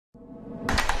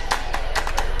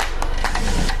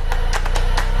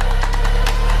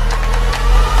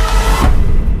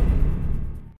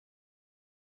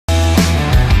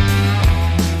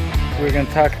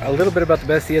going to talk a little bit about the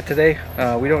Bestia today.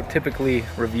 We don't typically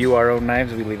review our own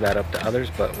knives, we leave that up to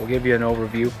others, but we'll give you an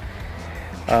overview.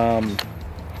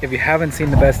 If you haven't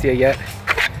seen the Bestia yet,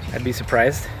 I'd be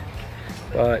surprised.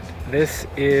 But this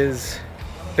is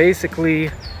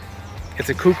basically, it's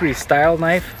a kukri style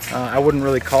knife. I wouldn't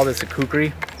really call this a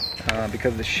kukri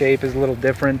because the shape is a little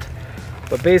different.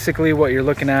 But basically what you're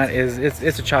looking at is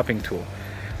it's a chopping tool.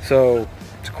 So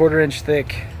it's a 1/4 inch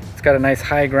thick. It's got a nice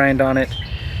high grind on it.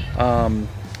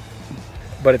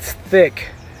 But it's thick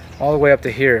all the way up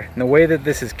to here. And the way that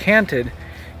this is canted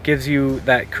gives you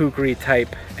that kukri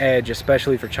type edge,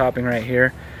 especially for chopping right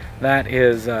here. That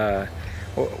is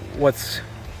what's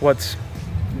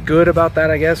good about that,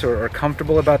 I guess, or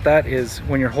comfortable about that, is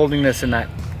when you're holding this in that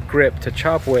grip to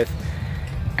chop with,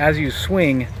 as you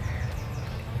swing,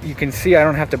 you can see I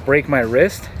don't have to break my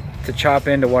wrist to chop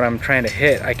into what I'm trying to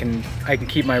hit. I can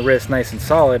keep my wrist nice and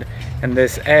solid, and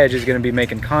this edge is going to be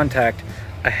making contact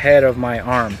ahead of my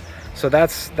arm. So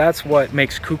that's what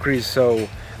makes kukris so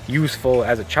useful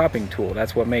as a chopping tool.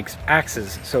 That's what makes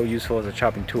axes so useful as a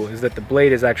chopping tool, is that the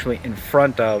blade is actually in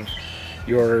front of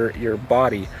your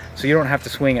body, so you don't have to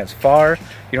swing as far,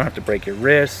 you don't have to break your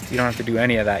wrist, you don't have to do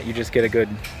any of that. You just get a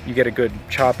good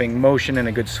chopping motion and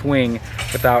a good swing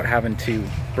without having to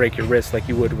break your wrist like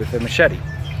you would with a machete.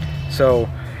 So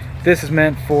this is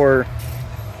meant for,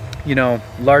 you know,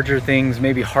 larger things,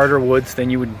 maybe harder woods than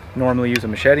you would normally use a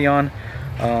machete on.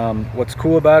 What's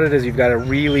cool about it is you've got a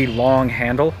really long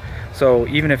handle, so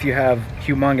even if you have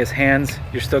humongous hands,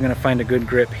 you're still going to find a good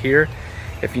grip here.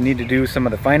 If you need to do some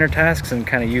of the finer tasks and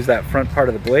kind of use that front part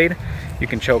of the blade, you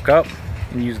can choke up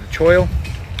and use the choil.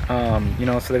 You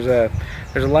know, so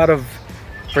there's a lot of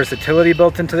versatility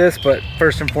built into this, but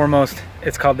first and foremost,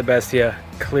 it's called the Bestia.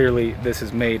 Clearly this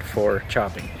is made for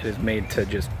chopping. It is made to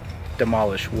just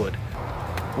demolish wood.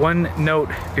 One note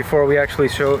before we actually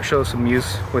show some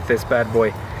use with this bad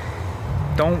boy: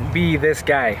 don't be this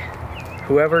guy.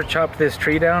 Whoever chopped this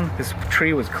tree down, this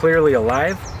tree was clearly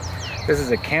alive. This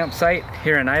is a campsite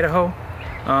here in Idaho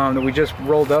that we just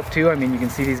rolled up to. I mean, you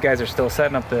can see these guys are still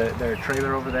setting up their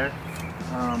trailer over there.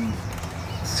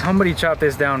 Somebody chopped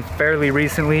this down fairly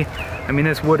recently. I mean,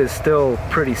 this wood is still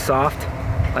pretty soft.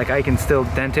 Like, I can still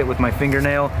dent it with my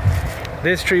fingernail.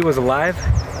 This tree was alive.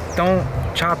 Don't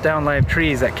chop down live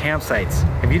trees at campsites.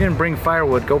 If you didn't bring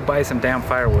firewood, go buy some damn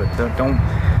firewood.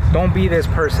 Don't be this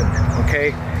person,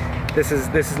 okay? This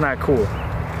is not cool.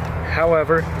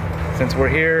 However, since we're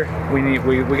here,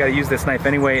 we got to use this knife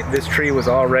anyway. This tree was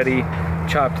already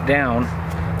chopped down.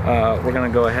 We're gonna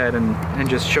go ahead and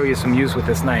just show you some use with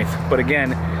this knife. But again,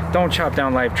 don't chop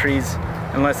down live trees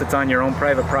unless it's on your own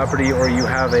private property or you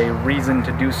have a reason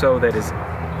to do so that is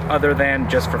other than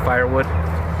just for firewood.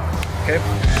 Okay?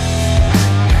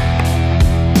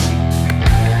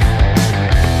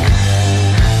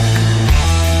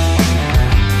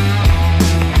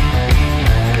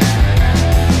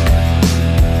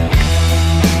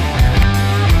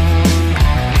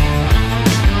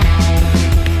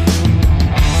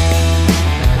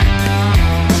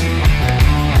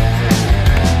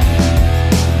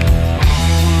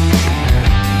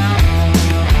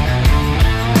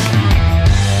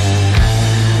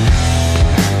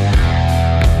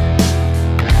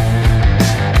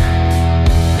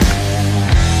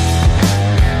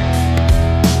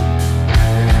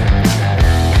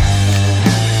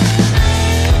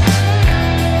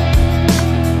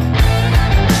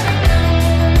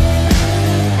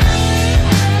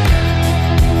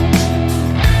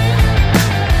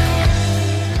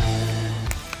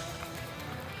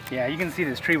 Yeah, you can see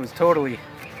this tree was totally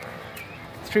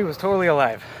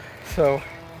alive. So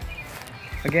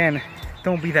again,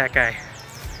 don't be that guy.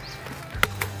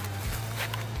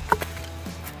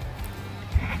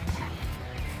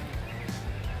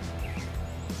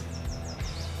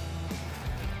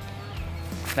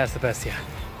 That's the Bestia.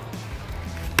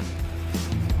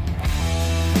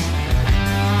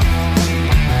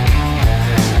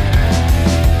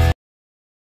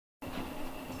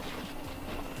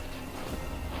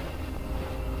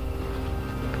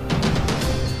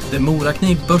 The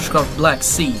Morakniv Bushcraft Black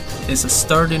Sea is a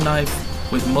sturdy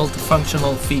knife with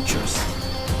multifunctional features.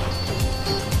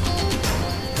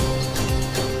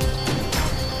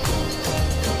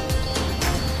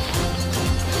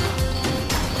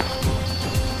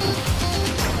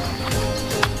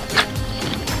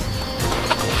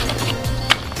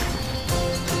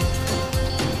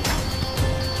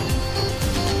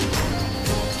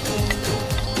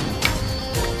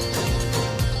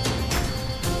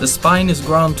 The spine is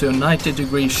ground to a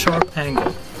 90-degree sharp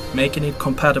angle, making it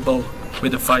compatible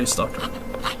with the fire starter.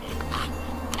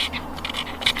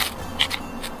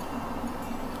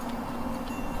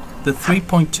 The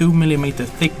 3.2mm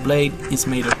thick blade is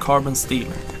made of carbon steel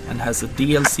and has a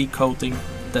DLC coating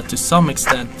that to some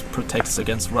extent protects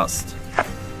against rust.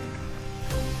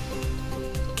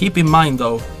 Keep in mind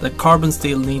though that carbon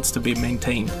steel needs to be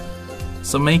maintained,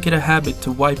 so make it a habit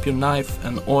to wipe your knife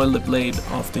and oil the blade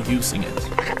after using it.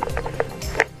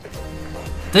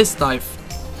 This knife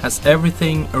has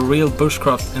everything a real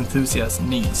bushcraft enthusiast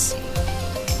needs.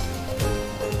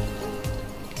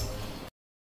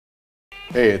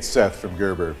 Hey, it's Seth from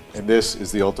Gerber, and this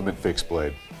is the ultimate fixed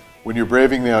blade. When you're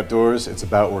braving the outdoors, it's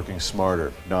about working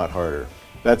smarter, not harder.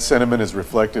 That sentiment is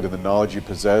reflected in the knowledge you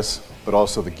possess, but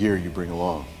also the gear you bring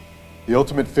along. The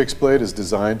ultimate fixed blade is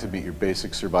designed to meet your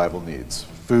basic survival needs: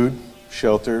 food,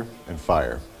 shelter, and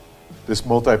fire. This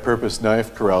multi-purpose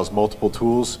knife corrals multiple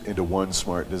tools into one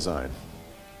smart design.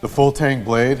 The full Tang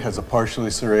blade has a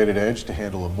partially serrated edge to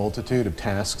handle a multitude of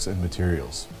tasks and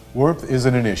materials. Warmth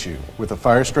isn't an issue, with a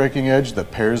fire-striking edge that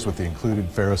pairs with the included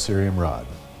ferrocerium rod.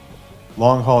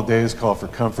 Long-haul days call for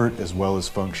comfort as well as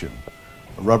function.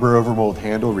 A rubber overmold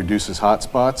handle reduces hot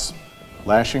spots,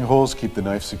 lashing holes keep the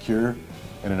knife secure,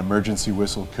 and an emergency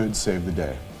whistle could save the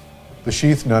day. The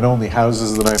sheath not only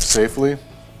houses the knife safely,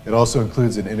 it also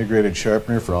includes an integrated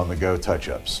sharpener for on-the-go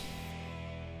touch-ups.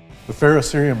 The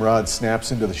ferrocerium rod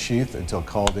snaps into the sheath until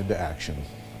called into action.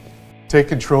 Take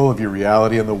control of your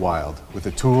reality in the wild with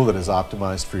a tool that is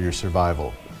optimized for your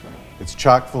survival. It's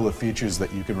chock full of features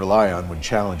that you can rely on when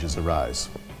challenges arise.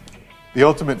 The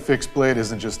ultimate fixed blade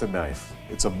isn't just a knife.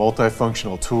 It's a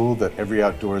multifunctional tool that every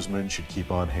outdoorsman should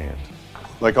keep on hand.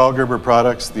 Like all Gerber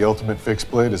products, the ultimate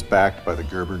fixed blade is backed by the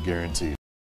Gerber guarantee.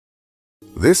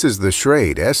 This is the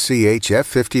Schrade SCH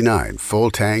F59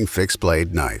 Full Tang Fixed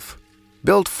Blade Knife.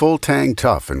 Built full tang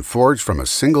tough and forged from a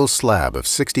single slab of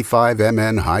 65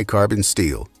 Mn high carbon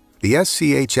steel, the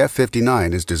SCH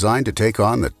F59 is designed to take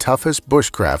on the toughest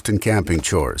bushcraft and camping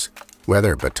chores.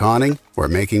 Whether batoning or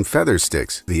making feather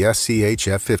sticks, the SCH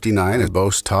F59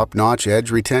 boasts top-notch edge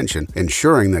retention,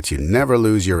 ensuring that you never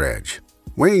lose your edge.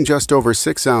 Weighing just over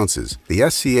 6 ounces, the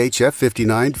SCH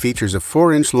F59 features a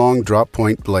 4-inch long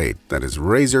drop-point blade that is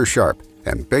razor-sharp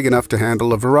and big enough to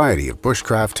handle a variety of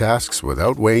bushcraft tasks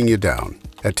without weighing you down.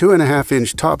 A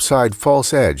 2.5-inch topside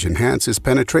false edge enhances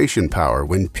penetration power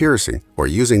when piercing or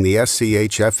using the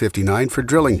SCH F59 for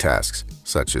drilling tasks,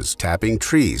 such as tapping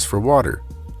trees for water.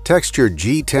 Textured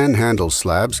G10 handle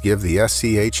slabs give the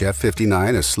SCH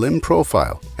F59 a slim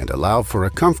profile and allow for a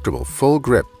comfortable full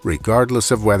grip regardless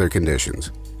of weather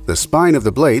conditions. The spine of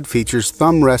the blade features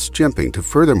thumb rest jimping to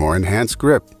furthermore enhance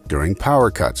grip during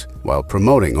power cuts while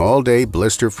promoting all-day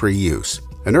blister-free use.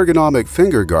 An ergonomic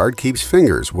finger guard keeps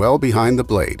fingers well behind the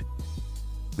blade.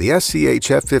 The SCH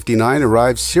F59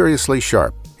 arrives seriously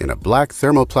sharp in a black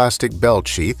thermoplastic belt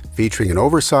sheath featuring an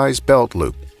oversized belt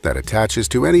loop that attaches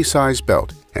to any size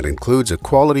belt and includes a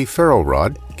quality ferrule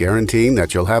rod guaranteeing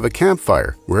that you'll have a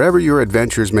campfire wherever your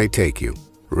adventures may take you.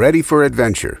 Ready for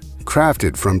adventure,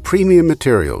 crafted from premium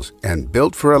materials and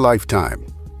built for a lifetime.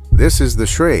 This is the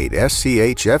Schrade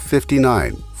SCH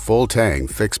F59 Full Tang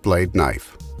Fixed Blade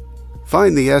Knife.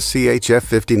 Find the SCH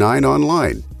F59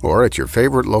 online or at your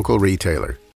favorite local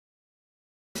retailer.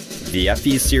 The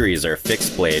FE series are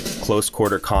fixed blade, close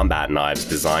quarter combat knives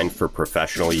designed for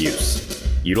professional use.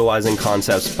 Utilizing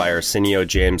concepts by Arsenio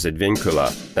James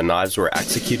Advincula, the knives were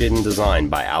executed and designed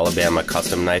by Alabama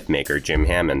custom knife maker Jim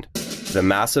Hammond. The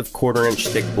massive 1/4-inch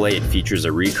thick blade features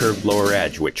a recurved lower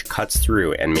edge which cuts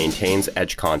through and maintains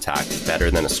edge contact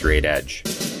better than a straight edge.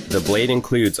 The blade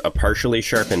includes a partially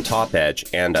sharpened top edge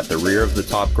and, at the rear of the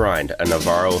top grind, a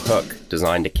Navarro hook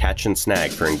designed to catch and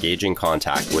snag for engaging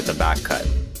contact with the back cut.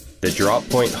 The drop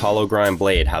point hollow grind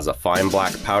blade has a fine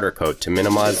black powder coat to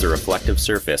minimize the reflective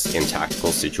surface in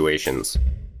tactical situations.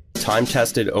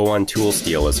 Time-tested 01 tool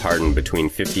steel is hardened between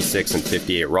 56 and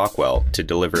 58 Rockwell to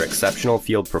deliver exceptional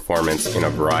field performance in a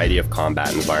variety of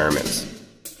combat environments.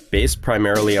 Based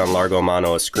primarily on Largo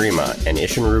Mano Eskrima and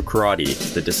Ishinru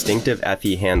Karate, the distinctive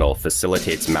FE handle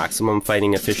facilitates maximum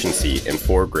fighting efficiency in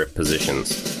 4 grip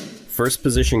positions. First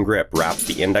position grip wraps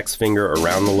the index finger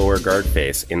around the lower guard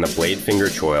face in the blade finger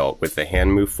choil with the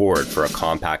hand move forward for a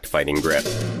compact fighting grip.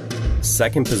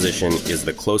 Second position is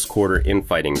the close quarter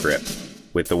infighting grip,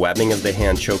 with the webbing of the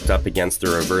hand choked up against the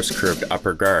reverse curved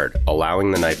upper guard, allowing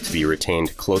the knife to be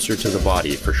retained closer to the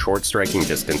body for short striking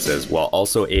distances while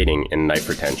also aiding in knife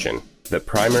retention. The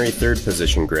primary third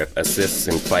position grip assists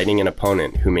in fighting an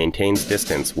opponent who maintains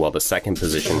distance, while the second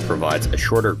position provides a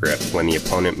shorter grip when the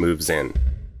opponent moves in.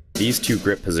 These 2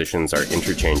 grip positions are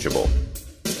interchangeable.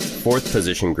 Fourth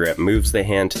position grip moves the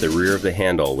hand to the rear of the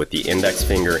handle with the index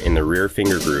finger in the rear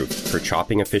finger groove for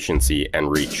chopping efficiency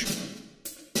and reach.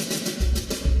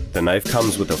 The knife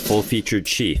comes with a full-featured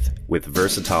sheath with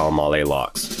versatile Mallet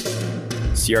locks.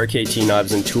 CRKT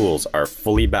knives and tools are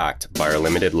fully backed by our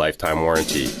limited lifetime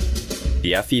warranty.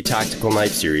 The FE Tactical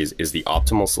Knife Series is the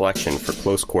optimal selection for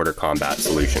close quarter combat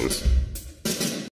solutions.